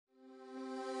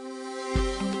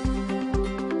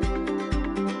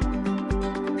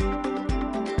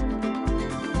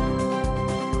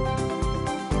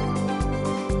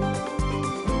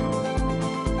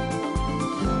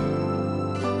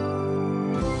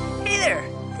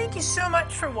you so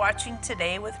much for watching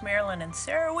today with Marilyn and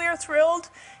Sarah. We are thrilled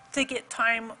to get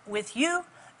time with you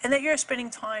and that you're spending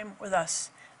time with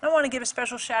us. And I want to give a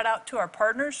special shout out to our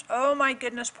partners. Oh my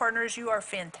goodness, partners, you are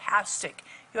fantastic.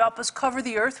 You help us cover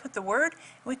the earth with the word.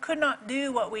 We could not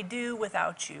do what we do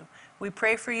without you. We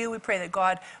pray for you. We pray that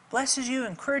God blesses you,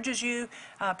 encourages you,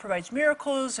 provides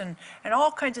miracles and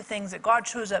all kinds of things, that God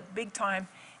shows up big time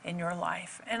in your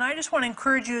life. And I just want to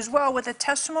encourage you as well with a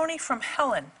testimony from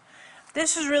Helen.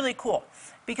 This is really cool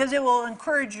because it will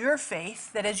encourage your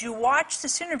faith that as you watch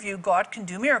this interview, God can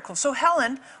do miracles. So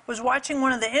Helen was watching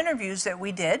one of the interviews that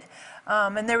we did,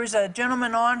 and there was a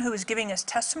gentleman on who was giving us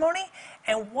testimony,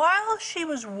 and while she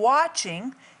was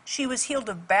watching, she was healed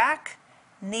of back,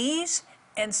 knees,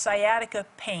 and sciatica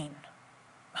pain.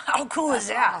 How cool is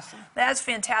that? Awesome. That's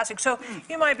fantastic. So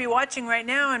you might be watching right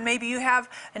now and maybe you have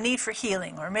a need for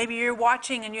healing, or maybe you're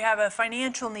watching and you have a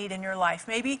financial need in your life.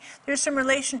 Maybe there's some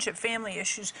relationship, family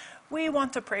issues. We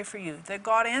want to pray for you, that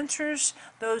God answers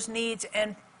those needs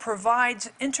and provides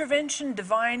intervention,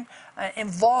 divine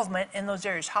involvement in those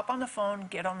areas. Hop on the phone,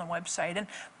 get on the website. And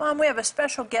Mom, we have a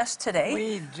special guest today.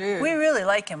 We do. We really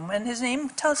like him. And his name,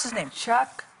 tell us his name.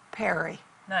 Chuck Parry.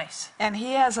 Nice. And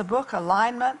he has a book,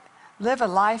 Alignment, Live a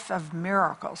Life of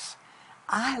Miracles.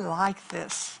 I like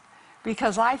this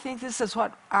because I think this is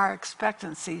what our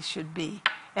expectancy should be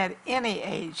at any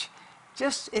age.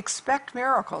 Just expect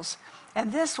miracles.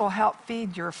 And this will help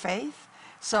feed your faith.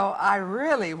 So I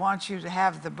really want you to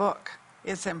have the book.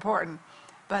 It's important.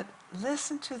 But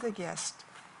listen to the guest.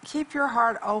 Keep your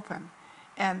heart open.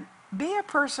 And be a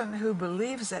person who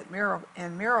believes that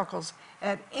in miracles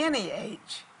at any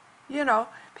age. You know,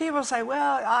 people say,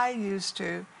 well, I used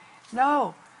to.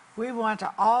 No, we want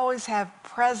to always have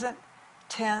present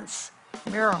tense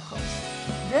miracles.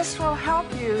 This will help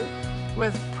you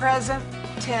with present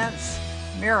tense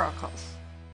miracles.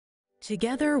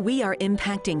 Together, we are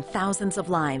impacting thousands of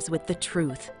lives with the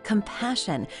truth,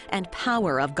 compassion, and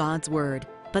power of God's Word.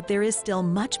 But there is still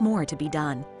much more to be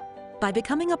done. By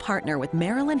becoming a partner with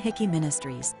Marilyn Hickey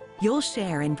Ministries, you'll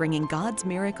share in bringing God's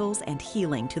miracles and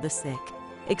healing to the sick,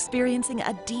 experiencing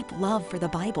a deep love for the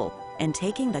Bible, and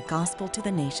taking the gospel to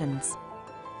the nations.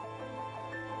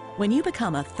 When you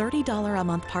become a $30 a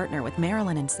month partner with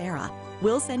Marilyn and Sarah,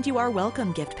 we'll send you our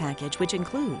welcome gift package, which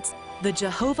includes the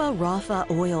Jehovah Rapha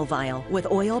oil vial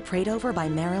with oil prayed over by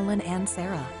Marilyn and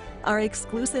Sarah, our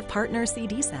exclusive partner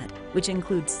CD set, which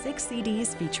includes 6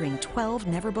 CDs featuring 12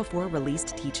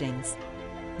 never-before-released teachings,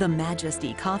 the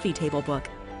Majesty coffee table book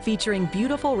featuring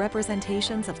beautiful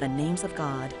representations of the names of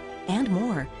God, and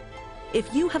more.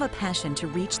 If you have a passion to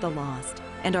reach the lost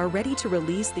and are ready to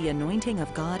release the anointing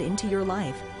of God into your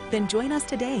life, then join us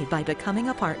today by becoming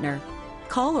a partner.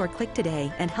 Call or click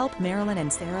today and help Marilyn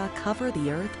and Sarah cover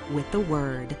the earth with the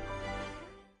Word.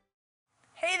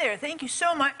 Hey there, thank you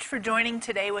so much for joining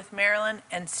today with Marilyn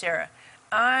and Sarah.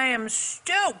 I am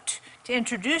stoked to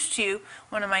introduce to you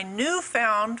one of my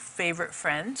newfound favorite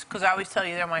friends, because I always tell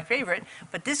you they're my favorite,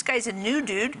 but this guy's a new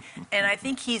dude, and I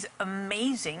think he's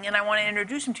amazing, and I want to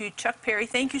introduce him to you. Chuck Parry,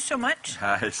 thank you so much.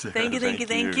 Hi, Sarah.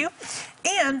 Thank you.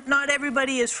 And not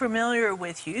everybody is familiar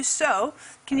with you, so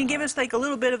can you give us like a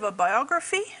little bit of a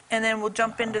biography, and then we'll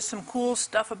jump into some cool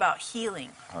stuff about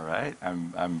healing. All right.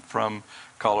 I'm from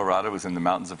Colorado. I was in the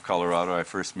mountains of Colorado. I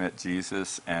first met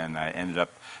Jesus, and I ended up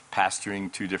pastoring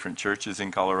 2 different churches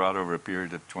in Colorado over a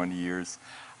period of 20 years.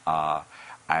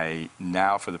 I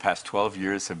now, for the past 12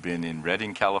 years, have been in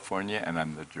Redding, California, and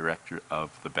I'm the director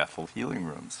of the Bethel Healing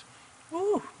Rooms.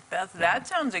 Ooh, Beth, that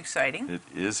sounds exciting. It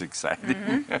is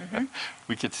exciting.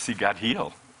 We get to see God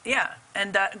heal. Yeah,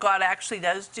 and God actually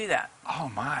does do that.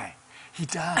 Oh, my. He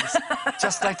does,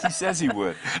 just like he says he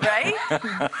would. Right?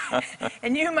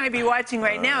 And you might be watching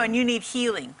right now and you need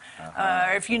healing.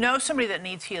 Or if you know somebody that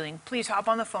needs healing, please hop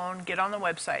on the phone, get on the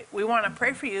website. We want to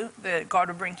pray for you that God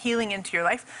will bring healing into your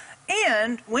life.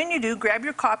 And when you do, grab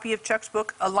your copy of Chuck's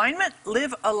book, Alignment,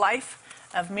 Live a Life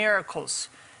of Miracles.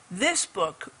 This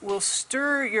book will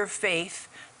stir your faith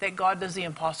that God does the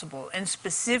impossible, and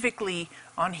specifically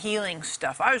on healing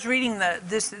stuff. I was reading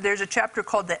there's a chapter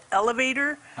called The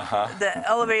Elevator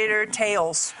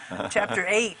Tales, chapter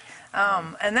 8.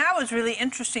 And that was really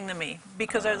interesting to me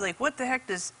because I was like, what the heck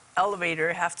does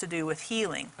elevator have to do with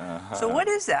healing? So what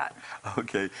is that?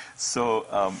 Okay, so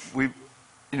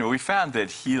we found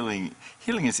that healing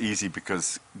is easy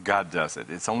because God does it.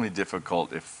 It's only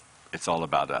difficult if it's all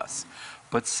about us.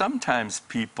 But sometimes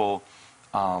people,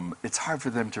 it's hard for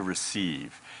them to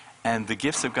receive. And the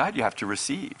gifts of God you have to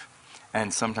receive.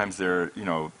 And sometimes they're,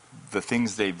 the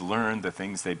things they've learned, the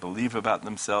things they believe about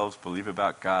themselves, believe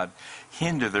about God,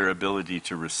 hinder their ability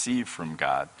to receive from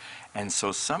God. And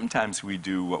so sometimes we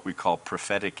do what we call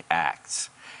prophetic acts.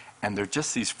 And they're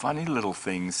just these funny little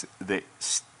things that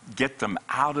get them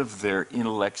out of their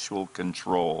intellectual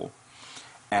control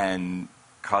and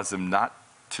cause them not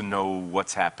to know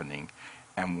what's happening.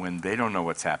 And when they don't know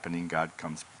what's happening, God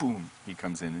comes, boom, he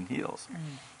comes in and heals.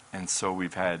 And so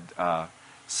we've had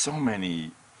so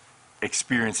many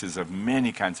experiences of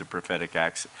many kinds of prophetic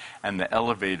acts, and the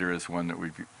elevator is one that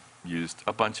we've used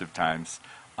a bunch of times,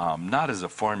 not as a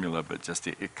formula, but just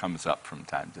it comes up from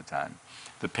time to time.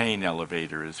 The pain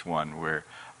elevator is one where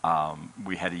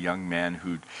we had a young man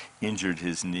who'd injured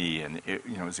his knee, and it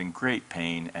was in great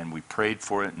pain, and we prayed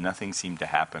for it, and nothing seemed to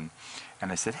happen.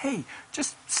 And I said, hey,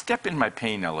 just step in my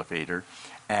pain elevator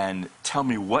and tell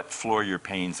me what floor your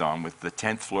pain's on, with the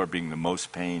 10th floor being the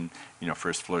most pain,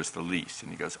 first floor is the least.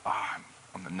 And he goes, I'm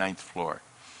on the 9th floor.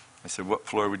 I said, what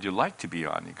floor would you like to be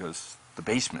on? He goes, the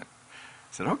basement.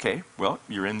 I said, okay, well,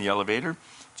 you're in the elevator,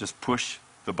 just push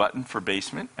the button for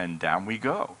basement, and down we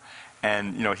go.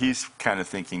 And, he's kind of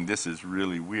thinking, this is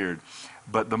really weird.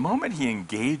 But the moment he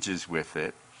engages with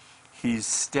it, he's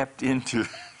stepped into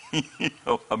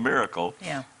a miracle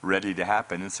ready to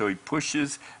happen. And so he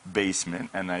pushes basement,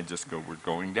 and I just go, we're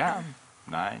going down.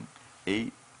 9,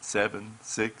 8, 7,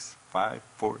 6, 5,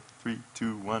 4, 3,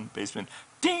 2, 1, basement.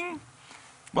 Ding!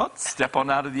 Well, step on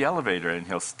out of the elevator, and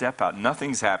he'll step out.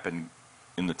 Nothing's happened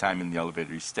in the time in the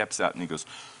elevator. He steps out, and he goes,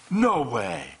 no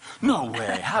way,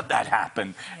 how'd that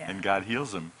happen? And God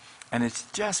heals him. And it's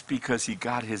just because he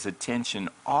got his attention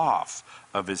off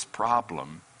of his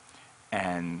problem,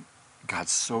 and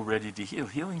God's so ready to heal.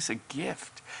 Healing's a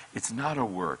gift. It's not a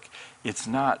work. It's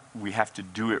not we have to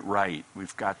do it right.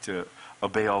 We've got to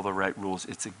obey all the right rules.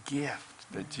 It's a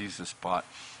gift that Jesus bought.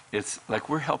 It's like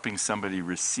we're helping somebody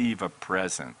receive a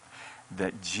present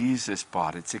that Jesus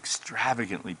bought. It's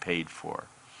extravagantly paid for.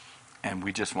 And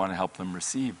we just want to help them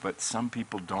receive. But some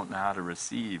people don't know how to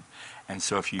receive. And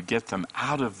so if you get them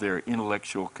out of their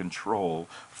intellectual control,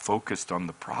 focused on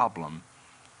the problem,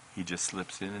 he just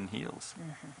slips in and heals.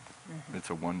 It's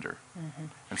a wonder.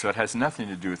 And so it has nothing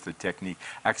to do with the technique.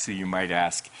 Actually, you might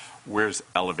ask, where's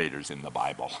elevators in the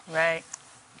Bible? Right.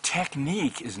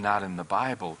 Technique is not in the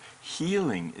Bible.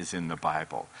 Healing is in the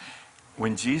Bible.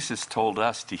 When Jesus told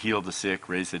us to heal the sick,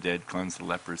 raise the dead, cleanse the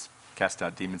lepers, cast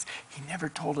out demons, he never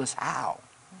told us how.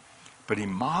 But he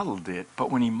modeled it.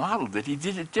 But when he modeled it, he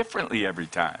did it differently every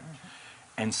time.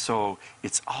 And so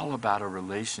it's all about a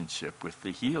relationship with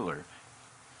the healer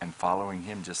and following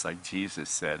him, just like Jesus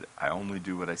said, I only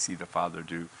do what I see the Father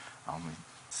do. I only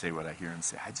say what I hear him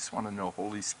say. I just want to know,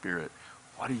 Holy Spirit,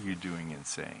 what are you doing and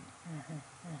saying?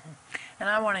 And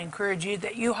I want to encourage you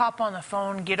that you hop on the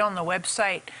phone, get on the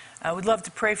website. We'd love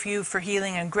to pray for you for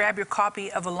healing, and grab your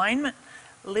copy of Alignment,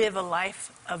 Live a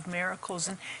Life of Miracles.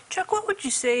 And Chuck, what would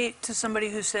you say to somebody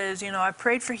who says, I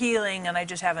prayed for healing and I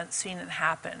just haven't seen it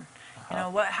happen?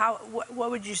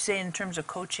 What would you say in terms of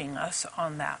coaching us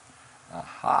on that?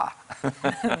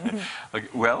 Okay,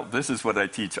 well, this is what I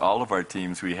teach all of our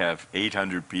teams. We have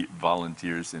 800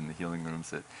 volunteers in the healing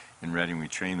rooms in Reading. We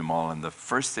train them all, and the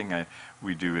first thing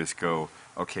we do is go,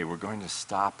 okay, we're going to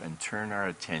stop and turn our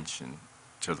attention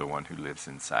to the one who lives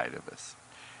inside of us.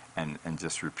 And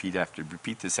just repeat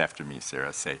this after me,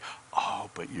 Sarah. Say, oh,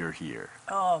 but you're here.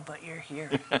 Oh, but you're here.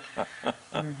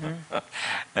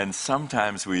 And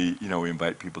sometimes we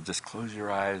invite people, just close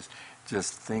your eyes,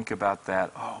 just think about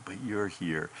that. Oh, but you're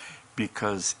here.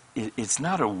 Because it's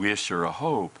not a wish or a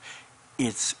hope.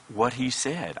 It's what he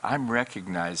said. I'm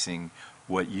recognizing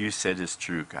what you said is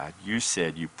true, God. You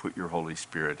said you put your Holy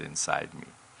Spirit inside me.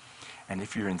 And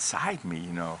if you're inside me,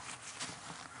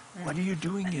 what are you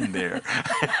doing in there?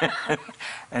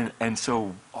 and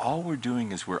so all we're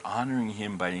doing is we're honoring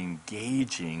him by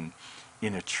engaging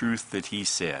in a truth that he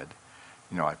said.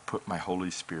 I put my Holy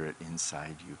Spirit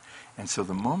inside you. And so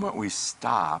the moment we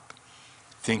stop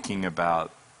thinking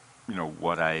about,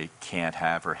 what I can't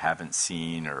have or haven't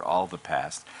seen or all the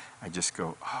past, I just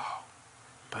go, oh,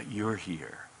 but you're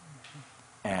here.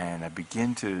 And I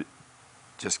begin to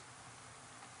just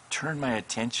turn my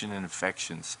attention and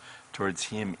affections towards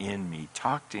him in me,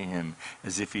 talk to him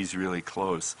as if he's really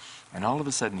close. And all of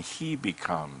a sudden he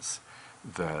becomes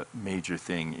the major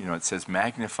thing. It says,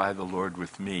 magnify the Lord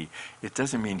with me. It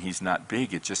doesn't mean he's not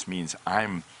big. It just means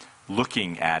I'm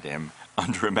looking at him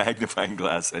under a magnifying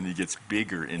glass, and he gets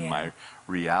bigger in my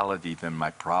reality than my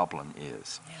problem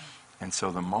is. Yeah. And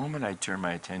so the moment I turn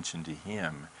my attention to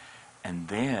him, and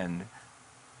then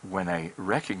when I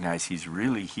recognize he's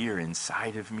really here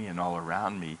inside of me and all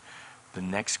around me, the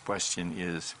next question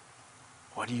is,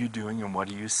 what are you doing and what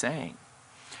are you saying?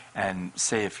 And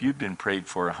say if you'd been prayed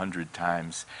for 100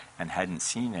 times and hadn't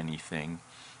seen anything,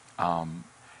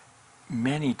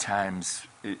 many times,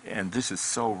 and this is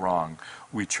so wrong,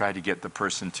 we try to get the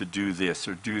person to do this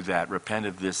or do that, repent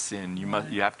of this sin,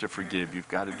 you have to forgive, you've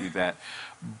got to do that.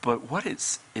 But what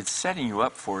it's setting you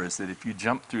up for is that if you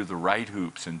jump through the right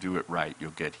hoops and do it right,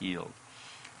 you'll get healed.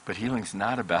 But healing's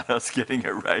not about us getting it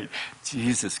right.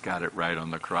 Jesus got it right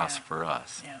on the cross for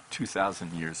us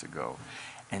 2,000 years ago.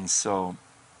 And so,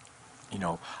 you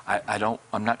know,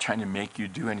 I'm not trying to make you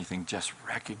do anything, just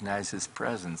recognize his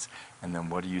presence, and then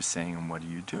what are you saying and what are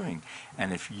you doing?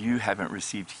 And if you haven't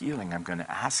received healing, I'm going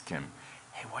to ask him,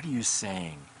 hey, what are you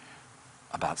saying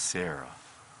about Sarah?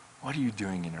 What are you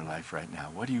doing in her life right now?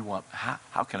 What do you want?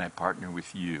 How can I partner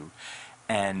with you?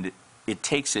 And it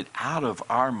takes it out of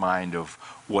our mind of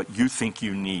what you think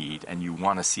you need and you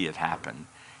want to see it happen.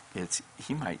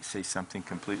 He might say something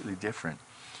completely different.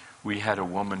 We had a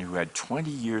woman who had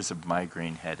 20 years of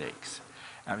migraine headaches.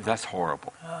 I mean, that's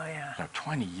horrible. Oh, yeah.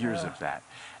 20 years of that.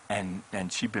 And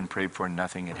she'd been prayed for and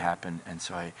nothing had happened. And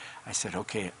so I said,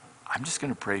 okay, I'm just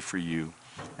going to pray for you.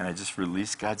 And I just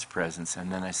released God's presence.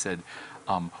 And then I said,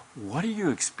 what are you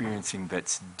experiencing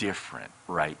that's different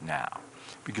right now?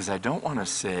 Because I don't want to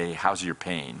say, how's your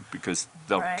pain? Because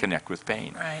they'll connect with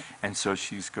pain. Right. And so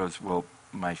she goes, well,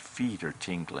 my feet are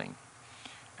tingling.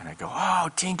 And I go, oh,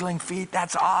 tingling feet,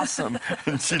 that's awesome.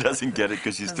 And she doesn't get it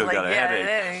because she's still got a headache.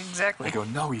 Yeah, exactly. I go,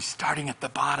 no, he's starting at the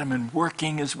bottom and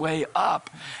working his way up.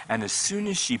 And as soon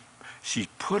as she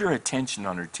put her attention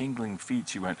on her tingling feet,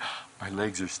 she went, my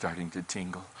legs are starting to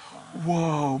tingle.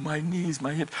 Whoa, my knees,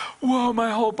 my hips. Whoa,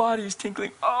 my whole body is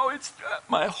tingling. Oh,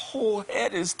 my whole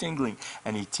head is tingling.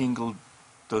 And he tingled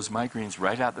those migraines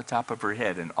right out the top of her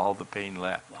head, and all the pain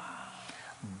left. Wow.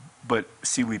 But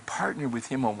see, we partnered with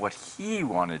him on what he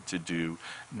wanted to do,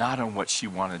 not on what she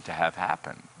wanted to have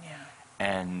happen. Yeah.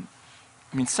 And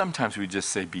I mean, sometimes we just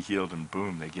say, be healed, and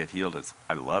boom, they get healed.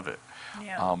 I love it.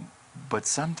 Yeah. But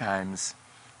sometimes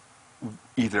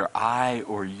either I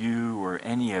or you or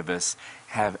any of us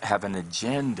have an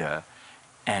agenda,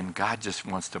 and God just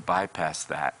wants to bypass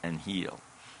that and heal.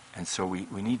 And so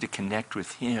we need to connect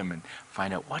with him and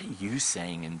find out, what are you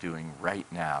saying and doing right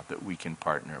now that we can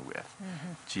partner with?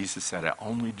 Mm-hmm. Jesus said, I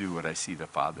only do what I see the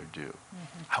Father do.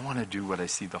 Mm-hmm. I want to do what I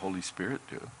see the Holy Spirit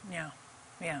do. Yeah.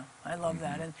 Yeah, I love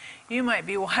that. And you might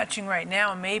be watching right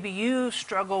now, and maybe you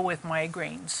struggle with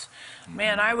migraines.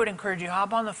 Man, I would encourage you,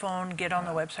 hop on the phone, get on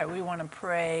the website. We want to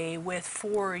pray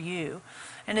for you.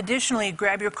 And additionally,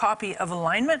 grab your copy of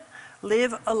Alignment,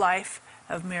 Live a Life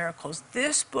of Miracles.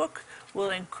 This book will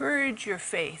encourage your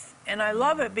faith. And I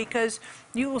love it because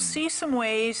you will see some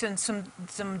ways and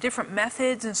some different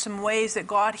methods and some ways that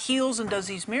God heals and does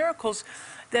these miracles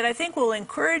that I think will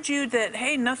encourage you that,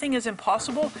 hey, nothing is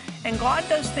impossible, and God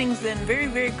does things in very,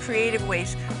 very creative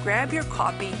ways. Grab your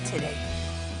copy today.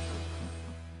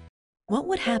 What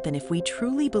would happen if we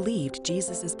truly believed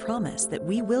Jesus' promise that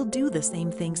we will do the same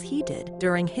things he did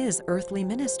during his earthly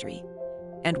ministry?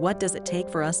 And what does it take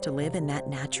for us to live in that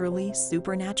naturally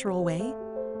supernatural way?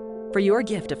 For your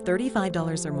gift of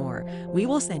 $35 or more, we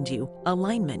will send you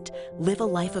Alignment, Live a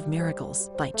Life of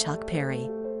Miracles by Chuck Parry.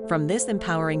 From this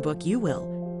empowering book, you will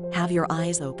have your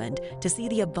eyes opened to see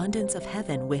the abundance of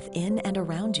heaven within and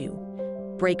around you.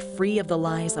 Break free of the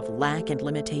lies of lack and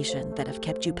limitation that have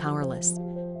kept you powerless.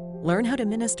 Learn how to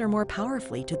minister more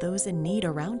powerfully to those in need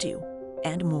around you,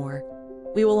 and more.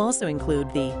 We will also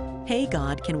include the Hey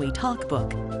God, Can We Talk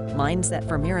book, Mindset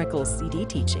for Miracles CD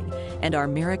teaching, and our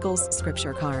Miracles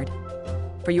Scripture card.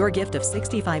 For your gift of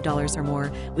 $65 or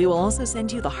more, we will also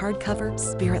send you the hardcover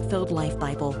Spirit-Filled Life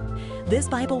Bible. This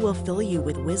Bible will fill you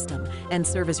with wisdom and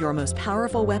serve as your most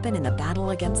powerful weapon in the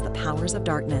battle against the powers of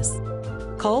darkness.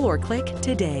 Call or click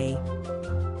today.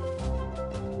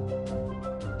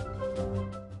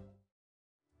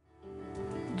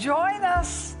 Join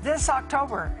us this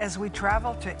October as we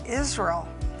travel to Israel.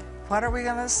 What are we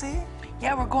going to see?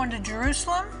 Yeah, we're going to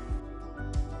Jerusalem.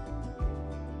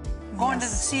 Going to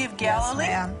the Sea of Galilee.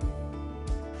 Yes, ma'am.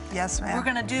 Yes, ma'am. We're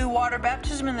going to do water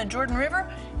baptism in the Jordan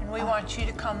River, and we want you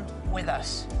to come with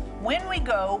us. When we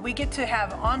go, we get to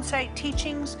have on-site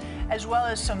teachings as well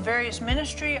as some various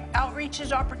ministry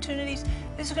outreaches opportunities.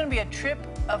 This is going to be a trip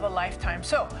of a lifetime.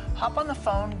 So hop on the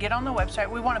phone, get on the website.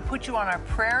 We want to put you on our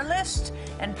prayer list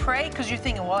and pray, because you're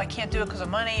thinking, well, I can't do it because of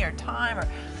money or time,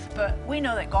 but we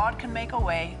know that God can make a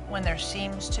way when there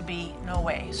seems to be no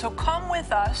way. So come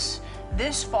with us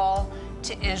this fall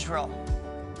to Israel.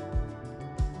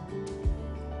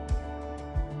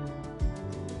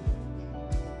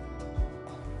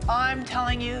 I'm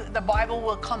telling you, the Bible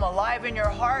will come alive in your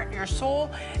heart, your soul,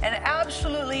 and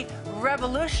absolutely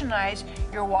revolutionize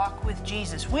your walk with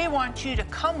Jesus. We want you to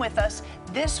come with us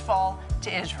this fall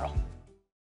to Israel.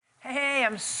 Hey,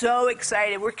 I'm so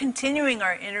excited. We're continuing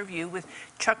our interview with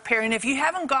Chuck Parry. And if you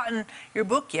haven't gotten your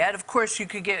book yet, of course, you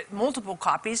could get multiple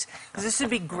copies, because this would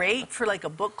be great for like a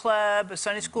book club, a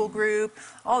Sunday school group,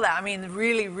 all that. I mean,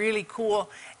 really, really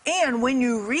cool. And when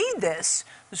you read this,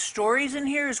 the stories in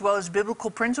here, as well as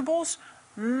biblical principles,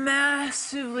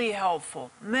 massively helpful,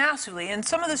 massively. And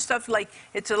some of the stuff, like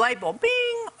it's a light bulb, bing,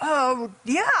 oh,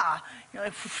 yeah. You're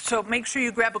like, so make sure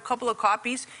you grab a couple of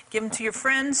copies, give them to your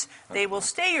friends. They will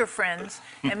stay your friends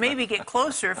and maybe get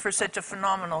closer for such a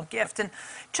phenomenal gift. And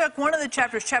Chuck, one of the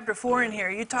chapters, chapter 4 in here,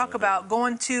 you talk about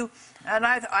going to, and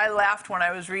I laughed when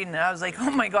I was reading it. I was like,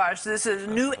 oh my gosh, this is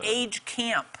New Age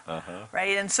camp,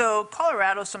 right? And so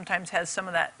Colorado sometimes has some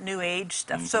of that New Age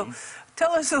stuff. So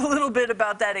tell us a little bit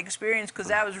about that experience, because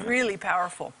that was really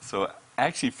powerful. So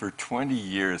actually, for 20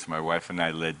 years, my wife and I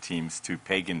led teams to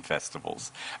pagan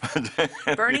festivals.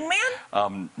 Burning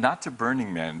Man? Not to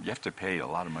Burning Man. You have to pay a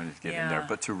lot of money to get in there,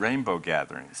 but to rainbow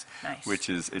gatherings,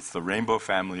 which is, it's the rainbow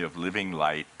family of living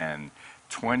light, and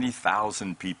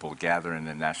 20,000 people gather in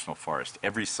the National Forest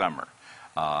every summer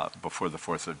before the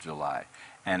 4th of July,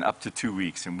 and up to 2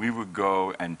 weeks. And we would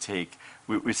go and take,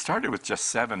 we started with just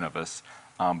 7 of us,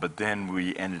 but then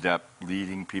we ended up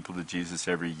leading people to Jesus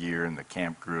every year, and the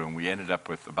camp grew, and we ended up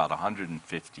with about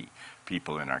 150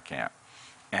 people in our camp.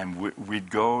 And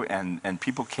we'd go, and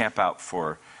people camp out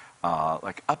for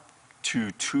like up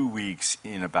to 2 weeks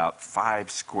in about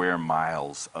 5 square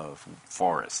miles of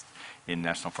forest, in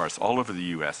national forests, all over the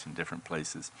U.S. in different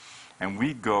places. And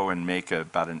we'd go and make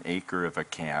about an acre of a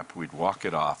camp. We'd walk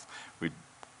it off. We'd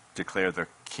declare the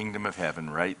kingdom of heaven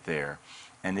right there.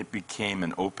 And it became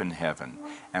an open heaven.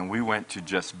 And we went to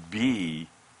just be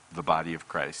the body of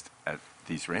Christ at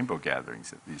these rainbow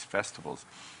gatherings, at these festivals.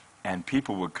 And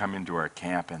people would come into our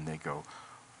camp and they go,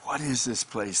 what is this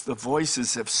place? The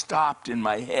voices have stopped in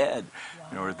my head. Wow.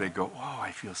 You know, or they go, oh,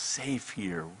 I feel safe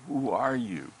here. Who are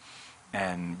you?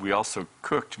 And we also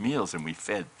cooked meals, and we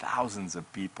fed thousands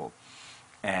of people.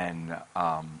 And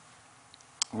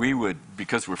we would,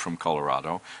 because we're from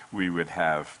Colorado, we would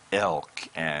have elk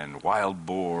and wild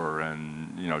boar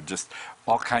and, you know, just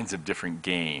all kinds of different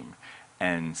game.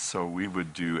 And so we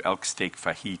would do elk steak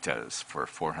fajitas for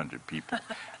 400 people.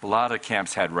 A lot of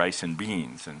camps had rice and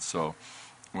beans. And so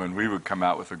when we would come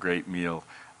out with a great meal,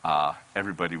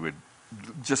 everybody would,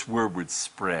 just word would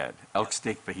spread. Elk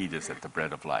steak fajitas at the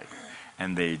Bread of Life.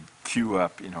 And they'd queue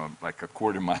up, you know, like a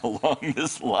quarter mile along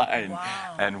this line.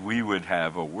 Wow. And we would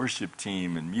have a worship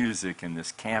team and music and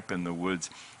this camp in the woods.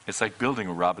 It's like building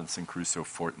a Robinson Crusoe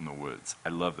fort in the woods. I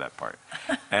love that part.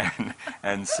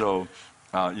 and so,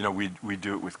 you know, we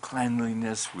do it with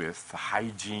cleanliness, with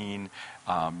hygiene,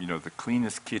 you know, the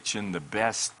cleanest kitchen, the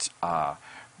best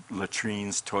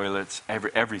latrines, toilets,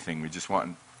 everything. We just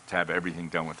want to have everything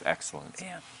done with excellence.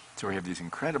 Yeah. So we have these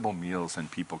incredible meals, and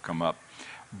people come up.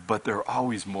 But there are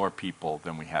always more people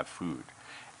than we have food.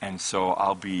 And so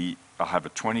I'll have a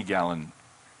 20-gallon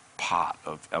pot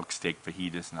of elk steak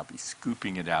fajitas, and I'll be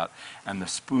scooping it out, and the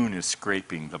spoon is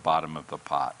scraping the bottom of the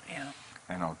pot. Yeah.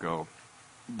 And I'll go,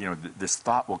 you know, this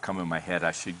thought will come in my head,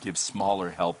 I should give smaller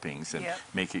helpings and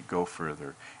make it go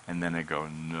further. And then I go,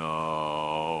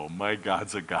 no, my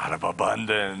God's a God of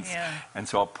abundance. Yeah. And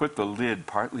so I'll put the lid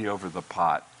partly over the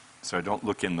pot, so I don't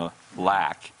look in the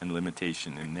lack and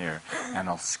limitation in there, and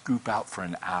I'll scoop out for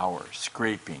an hour,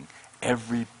 scraping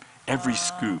every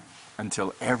scoop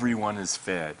until everyone is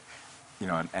fed, you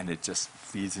know, and it just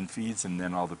feeds and feeds, and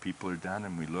then all the people are done,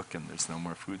 and we look, and there's no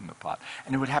more food in the pot.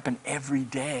 And it would happen every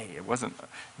day. It wasn't,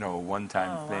 you know, a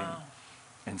one-time thing. Wow.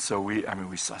 And so we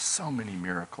saw so many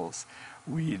miracles.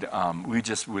 We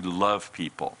just would love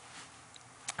people,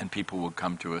 and people would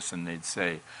come to us, and they'd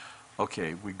say,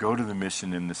 okay, we go to the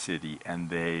mission in the city,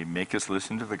 and they make us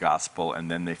listen to the gospel,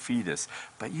 and then they feed us.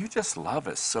 But you just love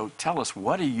us, so tell us,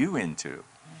 what are you into?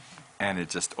 And it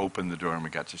just opened the door, and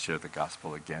we got to share the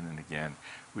gospel again and again.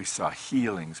 We saw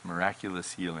healings,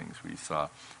 miraculous healings. We saw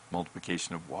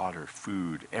multiplication of water,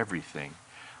 food, everything.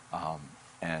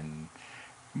 And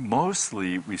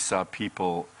mostly we saw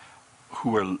people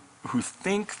who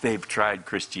think they've tried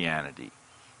Christianity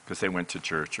because they went to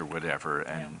church or whatever,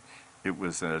 and it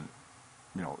was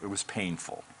it was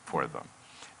painful for them.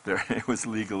 It was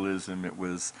legalism, it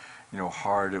was, you know,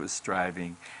 hard, it was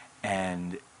striving,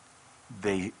 and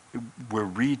they were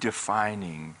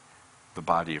redefining the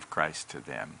body of Christ to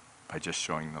them by just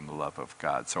showing them the love of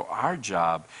God. So our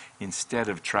job, instead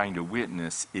of trying to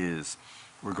witness, is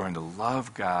we're going to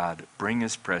love God, bring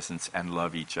his presence, and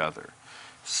love each other.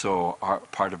 So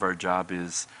part of our job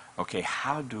is, okay,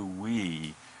 how do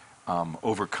we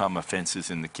overcome offenses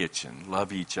in the kitchen,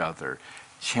 love each other,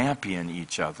 champion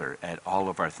each other at all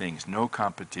of our things, no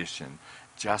competition,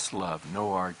 just love,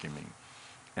 no arguing.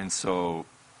 And so,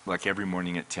 like every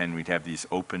morning at 10, we'd have these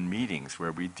open meetings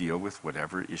where we deal with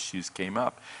whatever issues came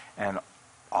up. And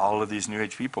all of these New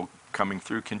Age people coming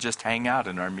through can just hang out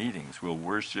in our meetings. We'll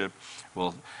worship,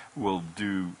 we'll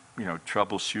do,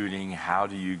 troubleshooting, how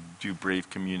do you do brave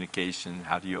communication,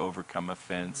 how do you overcome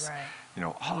offense,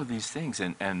 right. All of these things.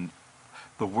 And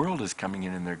the world is coming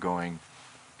in and they're going,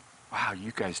 wow,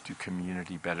 you guys do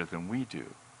community better than we do.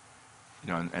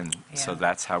 So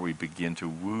that's how we begin to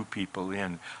woo people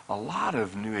in. A lot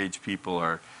of New Age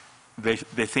people they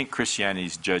think Christianity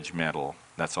is judgmental.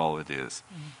 That's all it is.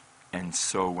 And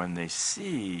so when they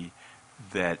see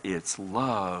that it's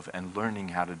love and learning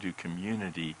how to do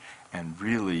community and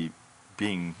really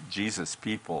being Jesus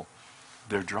people,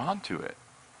 they're drawn to it.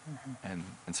 And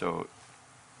so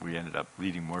we ended up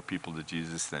leading more people to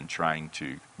Jesus than trying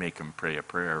to make them pray a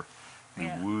prayer. We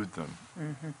wooed them.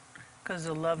 Because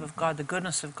the love of God, the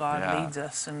goodness of God leads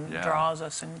us and draws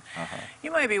us. And Uh-huh.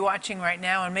 you might be watching right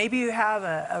now, and maybe you have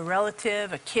a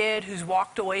relative, a kid who's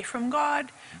walked away from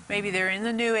God. Maybe they're in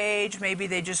the New Age. Maybe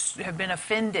they just have been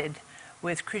offended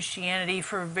with Christianity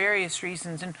for various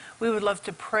reasons. And we would love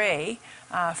to pray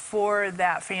for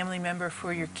that family member,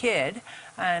 for your kid.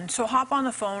 And so hop on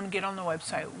the phone, get on the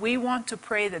website. We want to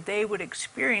pray that they would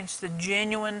experience the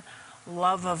genuine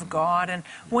love of God. And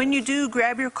when you do,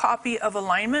 grab your copy of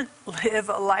Alignment, Live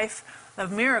a Life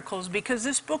of Miracles, because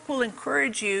this book will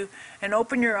encourage you and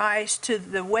open your eyes to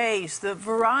the ways, the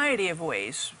variety of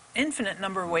ways, infinite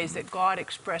number of ways that God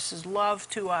expresses love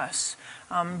to us,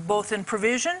 both in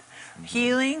provision,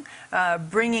 healing,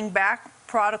 bringing back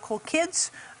prodigal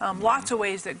kids, lots of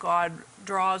ways that God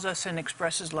draws us and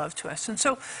expresses love to us. And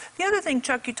so the other thing,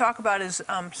 Chuck, you talk about is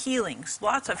healings,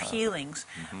 lots of healings.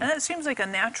 And that seems like a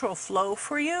natural flow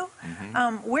for you.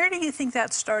 Where do you think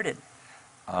that started?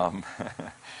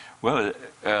 Well,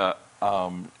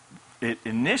 it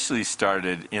initially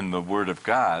started in the Word of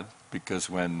God, because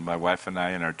when my wife and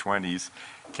I in our 20s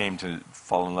came to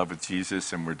fall in love with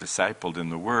Jesus and were discipled in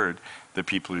the Word, the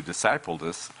people who discipled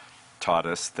us taught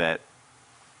us that,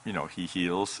 he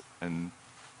heals and,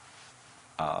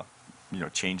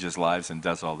 changes lives and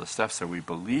does all this stuff. So we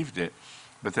believed it.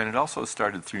 But then it also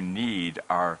started through need.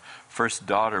 Our first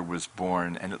daughter was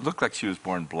born, and it looked like she was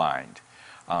born blind.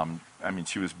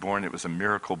 She was born, it was a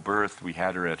miracle birth. We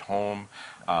had her at home,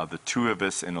 the two of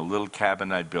us in a little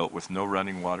cabin I built with no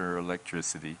running water or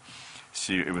electricity.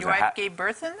 Your wife gave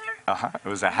birth in there? It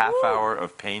was a half hour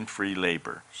of pain-free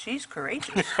labor. She's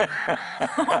courageous.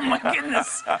 Oh, my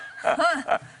goodness.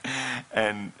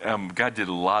 And God did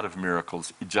a lot of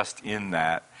miracles just in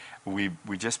that. We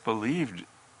just believed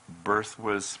birth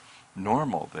was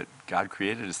normal, that God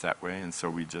created us that way, and so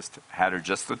we just had her,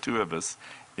 just the two of us,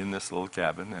 in this little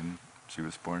cabin, and she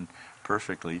was born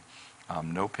perfectly.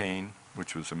 No pain,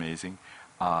 which was amazing.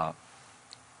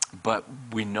 But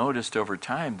we noticed over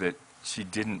time that she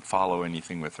didn't follow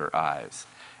anything with her eyes.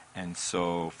 And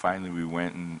so finally we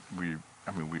went and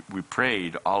we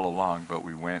prayed all along, but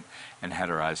we went and had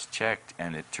her eyes checked,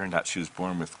 and it turned out she was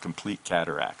born with complete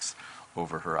cataracts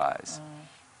over her eyes.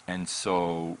 And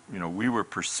so, we were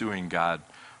pursuing God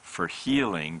for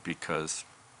healing because,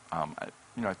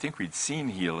 I think we'd seen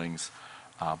healings,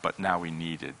 but now we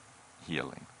needed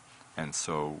healing. And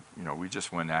so, we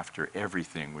just went after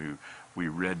everything. We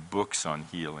read books on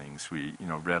healings. We,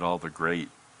 read all the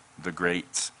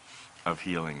greats of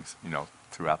healings,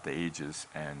 throughout the ages.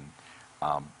 And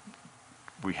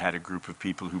we had a group of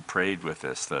people who prayed with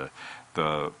us.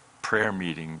 The prayer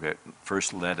meeting that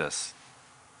first led us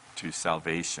to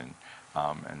salvation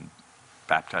and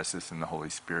baptized us in the Holy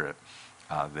Spirit.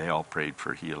 They all prayed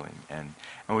for healing. And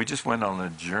we just went on a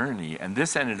journey. And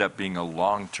this ended up being a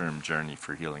long-term journey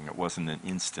for healing. It wasn't an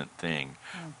instant thing,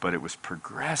 but it was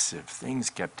progressive. Things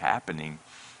kept happening,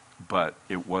 but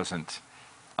it wasn't,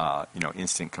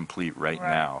 instant, complete, right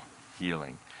now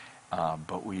healing.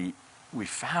 But we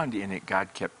found in it,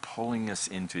 God kept pulling us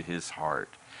into his heart.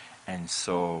 And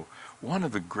so one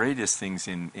of the greatest things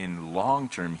in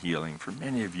long-term healing, for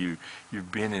many of you,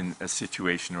 you've been in a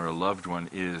situation or a loved one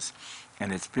is,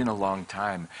 and it's been a long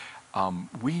time,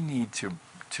 we need to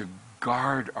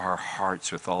guard our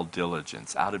hearts with all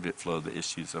diligence. Out of it flow the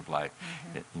issues of life.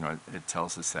 It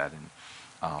tells us that in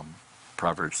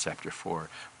Proverbs chapter 4.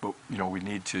 But we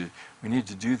need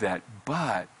to do that.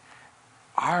 But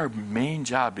our main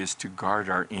job is to guard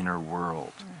our inner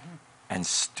world. and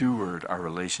steward our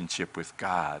relationship with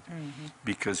God.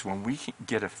 Because when we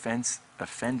get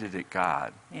offended at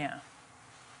God, Yeah,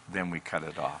 then we cut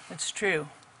it off. it's true.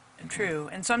 True.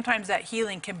 And sometimes that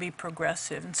healing can be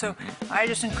progressive. And so I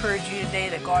just encourage you today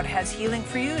that God has healing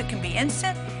for you. It can be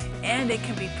instant and it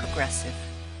can be progressive.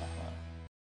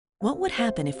 What would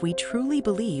happen if we truly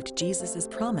believed Jesus'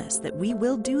 promise that we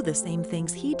will do the same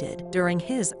things he did during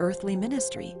his earthly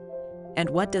ministry? And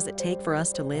what does it take for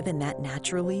us to live in that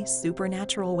naturally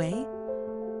supernatural way?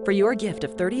 For your gift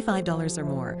of $35 or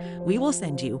more, we will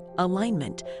send you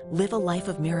Alignment, Live a Life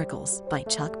of Miracles by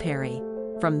Chuck Parry.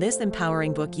 From this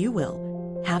empowering book, you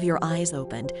will have your eyes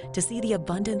opened to see the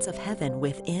abundance of heaven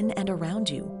within and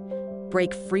around you.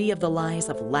 Break free of the lies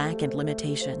of lack and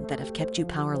limitation that have kept you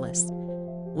powerless.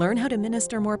 Learn how to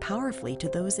minister more powerfully to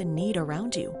those in need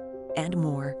around you, and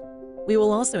more. We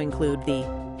will also include the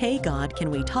Hey God,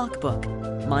 Can We Talk book,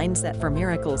 Mindset for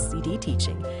Miracles CD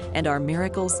teaching, and our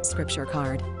Miracles scripture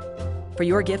card. For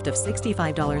your gift of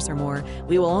 $65 or more,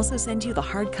 we will also send you the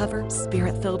hardcover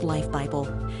Spirit-Filled Life Bible.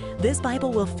 This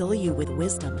Bible will fill you with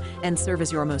wisdom and serve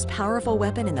as your most powerful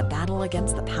weapon in the battle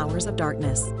against the powers of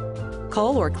darkness.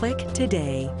 Call or click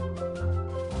today.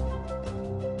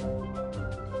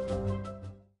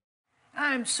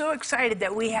 I'm so excited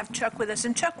that we have Chuck with us.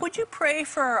 And Chuck, would you pray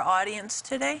for our audience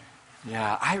today?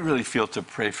 Yeah, I really feel to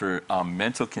pray for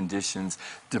mental conditions,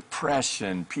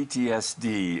 depression,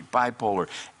 PTSD, bipolar,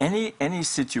 any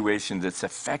situation that's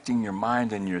affecting your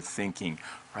mind and your thinking.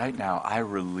 Right now, I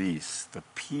release the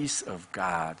peace of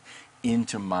God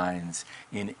into minds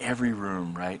in every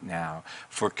room right now,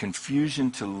 for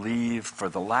confusion to leave, for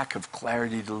the lack of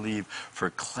clarity to leave, for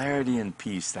clarity and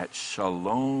peace, that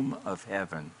shalom of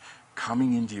heaven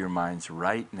coming into your minds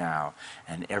right now,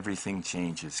 and everything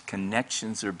changes.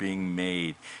 Connections are being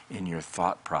made in your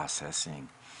thought processing.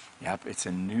 Yep, it's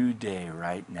a new day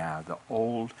right now. The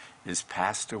old is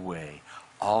passed away.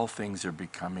 All things are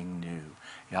becoming new.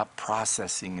 Yep,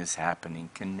 processing is happening.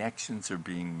 Connections are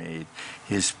being made.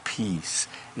 His peace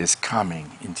is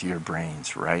coming into your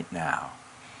brains right now.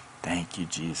 Thank you,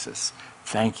 Jesus.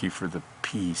 Thank you for the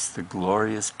peace, the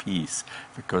glorious peace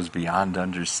that goes beyond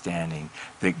understanding,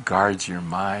 that guards your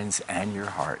minds and your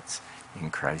hearts in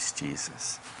Christ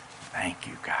Jesus. Thank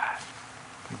you, God.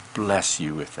 We bless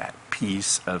you with that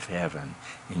peace of heaven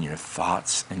in your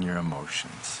thoughts and your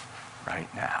emotions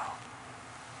right now.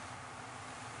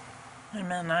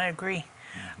 Amen. I agree.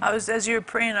 As you were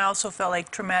praying, I also felt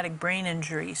like traumatic brain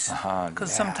injuries,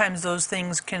 because sometimes those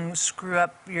things can screw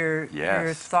up your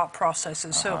thought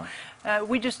processes. So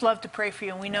we just love to pray for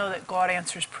you, and we know that God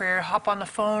answers prayer. Hop on the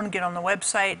phone, get on the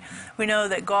website. We know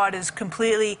that God is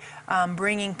completely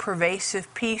bringing pervasive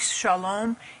peace,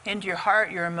 shalom, into your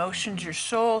heart, your emotions, your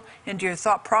soul, into your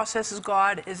thought processes.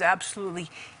 God is absolutely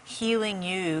healing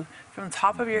you from the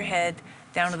top of your head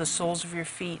down to the soles of your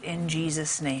feet in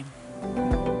Jesus' name.